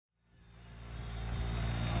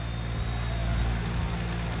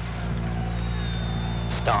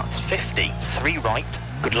starts 50, 3 right,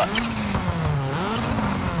 good luck.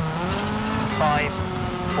 5,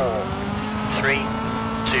 4, 3,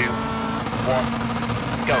 2, 1,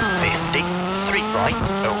 go. 50, 3 right,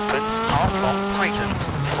 opens, half long,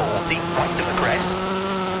 tightens, 40, right of a crest,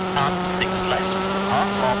 and 6 left,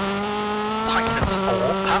 half long, tightens 4,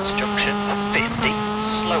 pass junction, 50,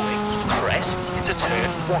 slowing, crest, into turn,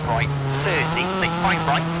 1 right, 30, then 5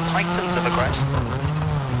 right, tightens of a crest,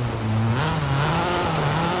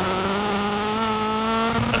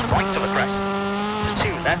 and right of a crest, to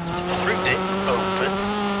 2 left, through dip, opens,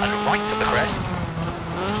 and right of the crest,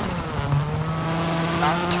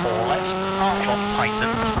 and 4 left, half long,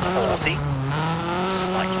 tightens, 40,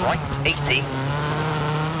 slight right, 80,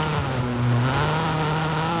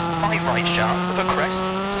 5 right sharp of a crest,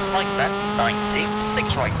 to slight left, 90,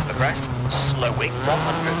 6 right of a crest, slowing,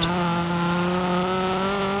 100,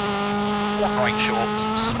 1 right short,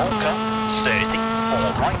 small cut, 30,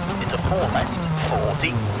 4 right, into 4 left,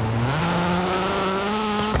 40,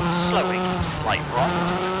 slowing, slight right,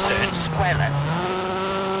 turn square left,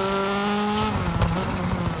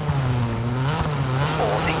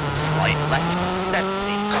 40, slight left, 70,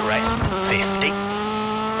 crest, 50,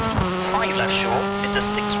 5 left short, into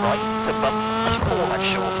 6 right, into bump, and 4 left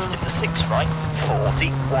short, into 6 right, 40,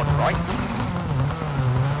 1 right,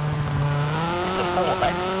 into 4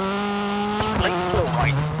 left, late 4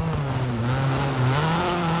 right,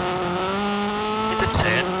 into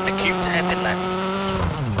turn, acute hairpin left,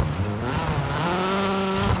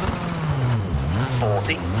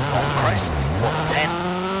 40, long crest, 110,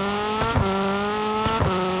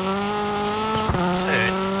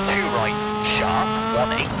 turn, 2 right, sharp,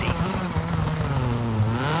 180,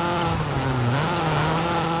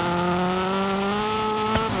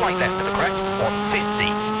 slight left of the crest,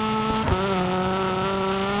 150,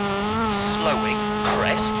 slowing,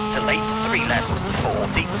 crest, delayed, 3 left,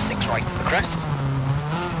 40, 6 right of the crest,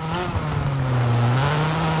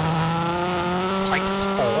 tightens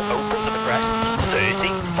 4, opens of the crest, 30,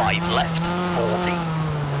 5 left, 40,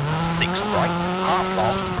 6 right, half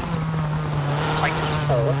long, tightens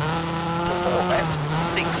 4, to 4 left,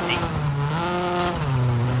 60,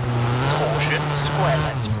 caution, square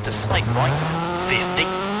left, to slight right, 50,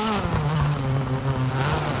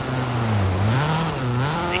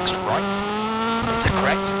 6 right, to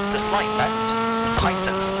crest, to slight left,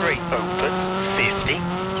 tightens 3, opens, 50,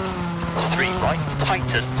 3 right,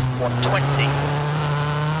 tightens, 120,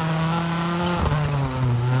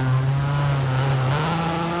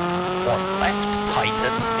 1 left,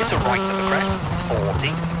 tightens, into right of the crest, 40,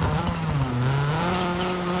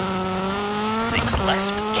 6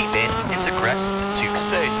 left, keep in, into crest,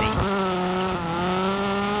 230,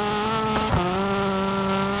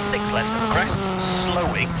 6 left of the crest,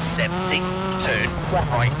 slowing, 70, turn, 1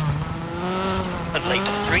 right, and late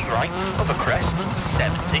 3 right of a crest,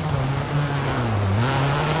 70,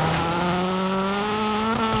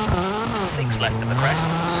 6 left of the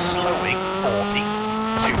crest, slowing, 40,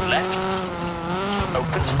 2 left,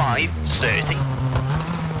 opens 5, 30,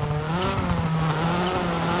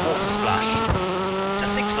 water splash, to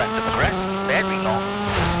 6 left of the crest, very long,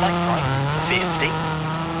 to slight right, 50,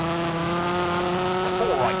 4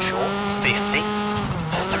 right short, 50,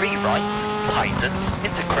 3 right, tightens,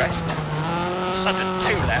 into crest, sudden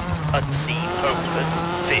 2 left, unseen, opens,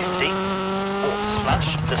 50, water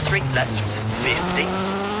splash, to 3 left, 50,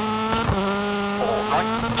 4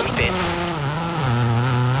 right, keep in,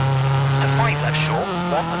 to 5 left short,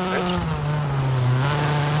 100,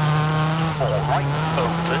 4 right,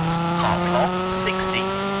 opens, half long, 60,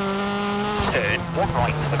 turn, 1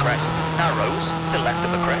 right to the crest, narrows, to left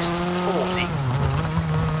of the crest, 40,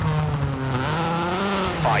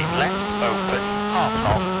 5 left, opens, half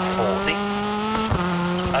long, 40,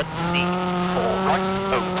 unseen, 4 right,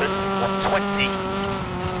 opens, 120,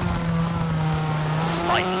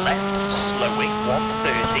 slight left, slowing,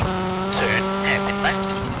 130, turn, hairpin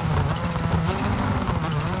left,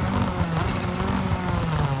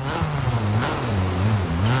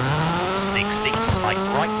 60, slight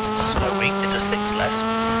right, slowing, into 6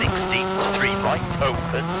 left, 60, 3 right,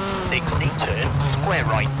 opens, 60, turn, square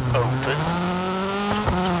right, opens,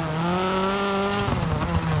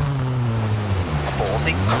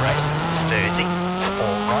 40, crest, 30, 4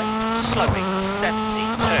 right, slowing, 70,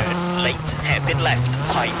 turn, late, hairpin left,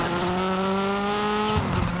 tightens,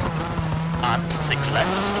 and 6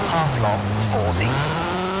 left, half long, 40,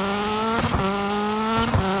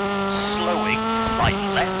 slowing, slight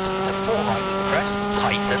left, to 4 right of the crest,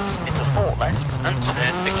 tightens, into 4 left, and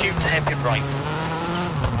turn, acute hairpin right,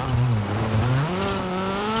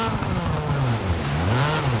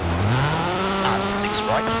 and 6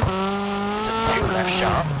 right, to 2 left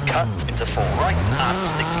sharp, cut into 4 right and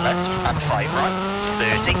 6 left and 5 right,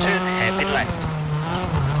 30, turn hairpin left.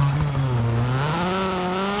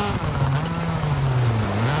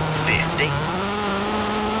 50,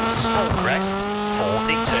 small crest,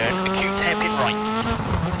 40, turn acute hairpin right.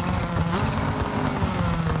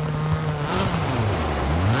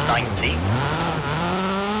 90,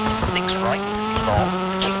 6 right, long,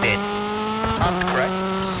 keep in, and crest,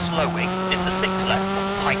 slowing into 6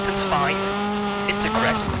 left, tightens 5, into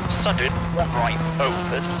crest, sudden, 1 right,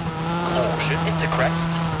 opens, caution, into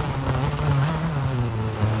crest,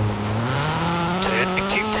 turn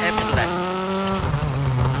acute hairpin left,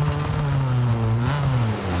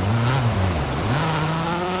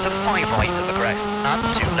 into 5 right of the crest, and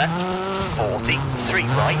 2 left, 40, 3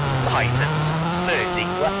 right, tightens, 30,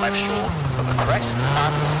 1 left short of a crest,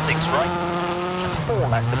 and 6 right, and 4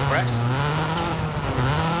 left of a crest,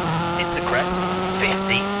 into crest,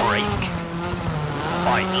 50, brake,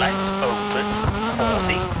 5 left, opens,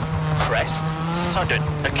 40, crest, sudden,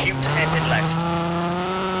 acute hairpin left,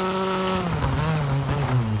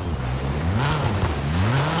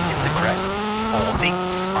 into crest, 40,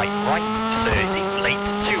 slight right, 30, late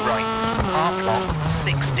 2 right, half long,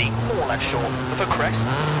 60, 4 left short of a crest,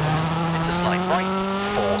 into slight right,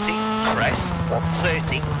 40, crest,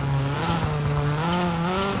 130,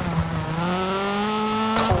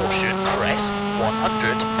 caution, crest,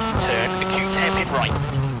 100, turn acute hairpin right,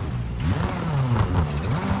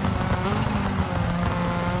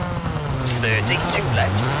 30, 2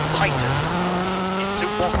 left, tightens, into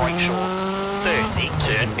 1 right short, 30,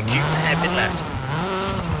 turn acute hairpin left,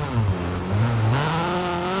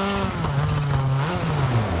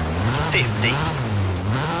 50,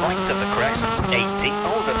 right of the crest, 80,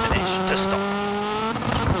 over finish to stop.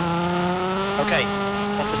 Okay,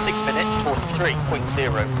 that's a 6 minute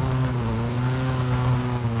 43.0.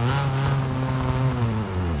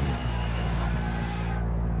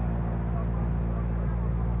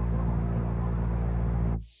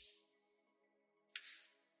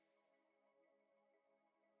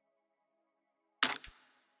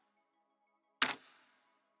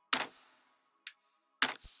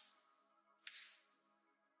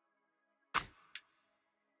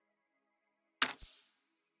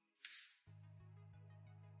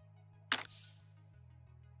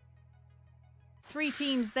 Three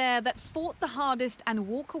teams there that fought the hardest and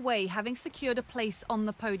walk away having secured a place on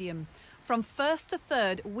the podium. From first to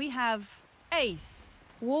third, we have Ace,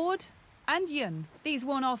 Ward and Yun. These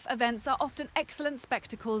one-off events are often excellent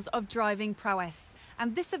spectacles of driving prowess,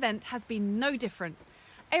 and this event has been no different.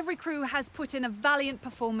 Every crew has put in a valiant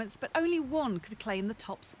performance, but only one could claim the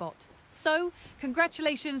top spot. So,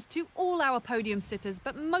 congratulations to all our podium sitters,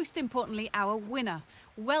 but most importantly, our winner.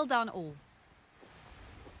 Well done all.